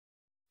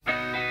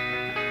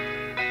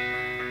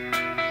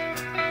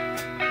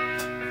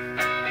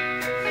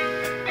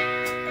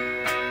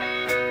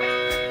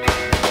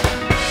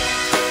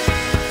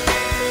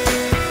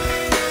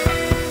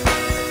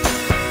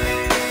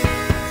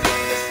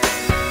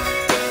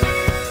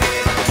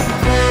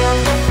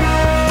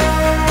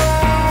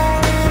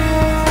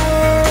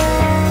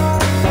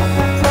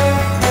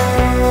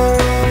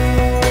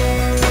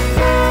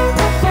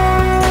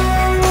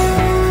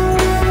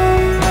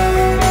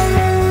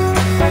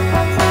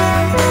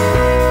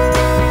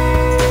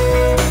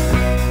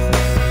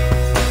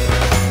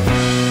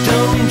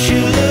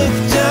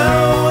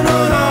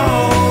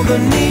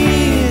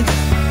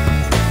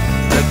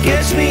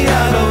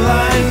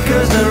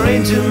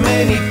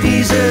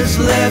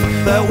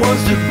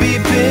wants to be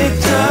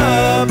picked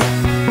up.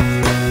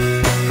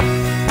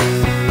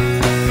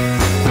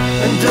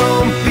 And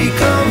don't be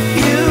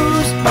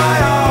confused by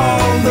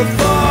all the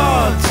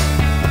thoughts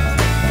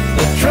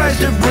that tries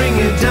to bring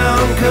you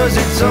down, 'cause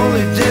it's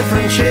only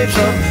different shapes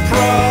of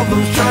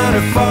problems trying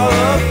to fall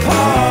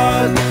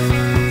apart.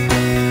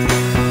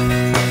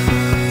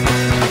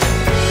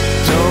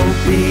 Don't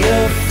be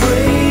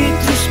afraid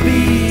to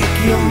speak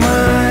your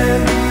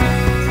mind,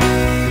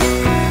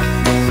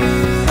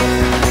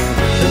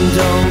 and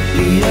don't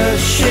be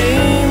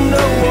ashamed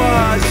of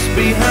what's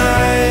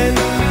behind.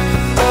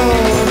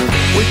 Oh,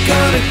 we're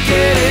gonna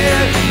get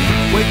it,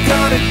 we're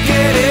gonna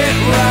get it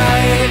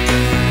right.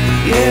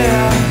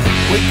 Yeah,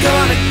 we're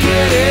gonna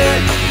get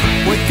it,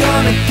 we're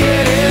gonna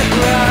get it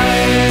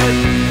right.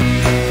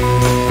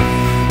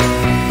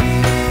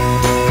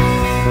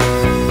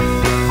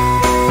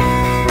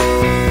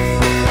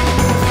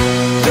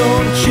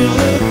 Don't you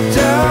look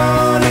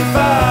down if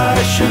I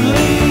should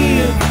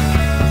leave,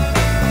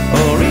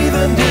 or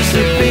even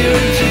disappear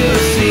into a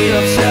sea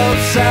of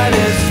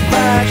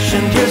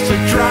self-satisfaction just to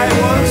try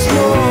once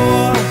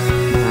more.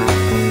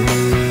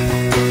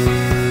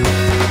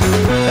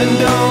 And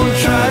don't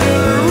try to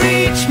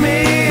reach me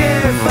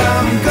if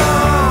I'm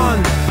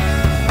gone.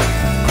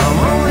 I'm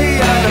only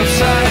out of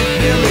sight,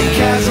 building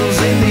castles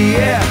in the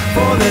air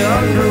for the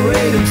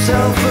underrated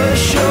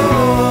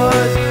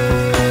self-assured.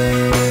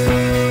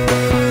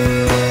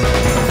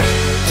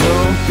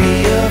 Don't be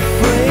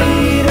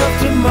afraid of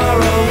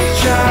tomorrow's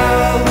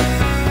child.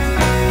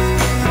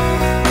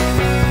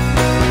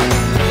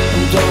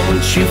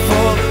 Don't you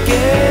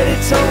forget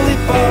it's only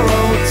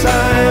borrowed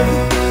time.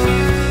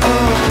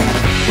 Oh,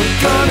 we're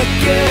gonna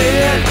get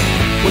it,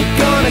 we're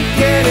gonna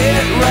get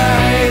it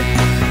right.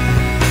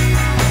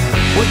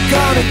 We're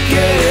gonna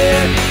get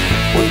it,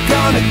 we're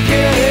gonna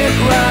get it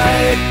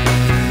right.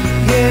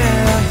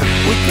 Yeah,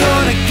 we're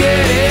gonna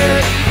get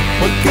it,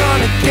 we're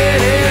gonna get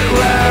it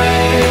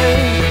right.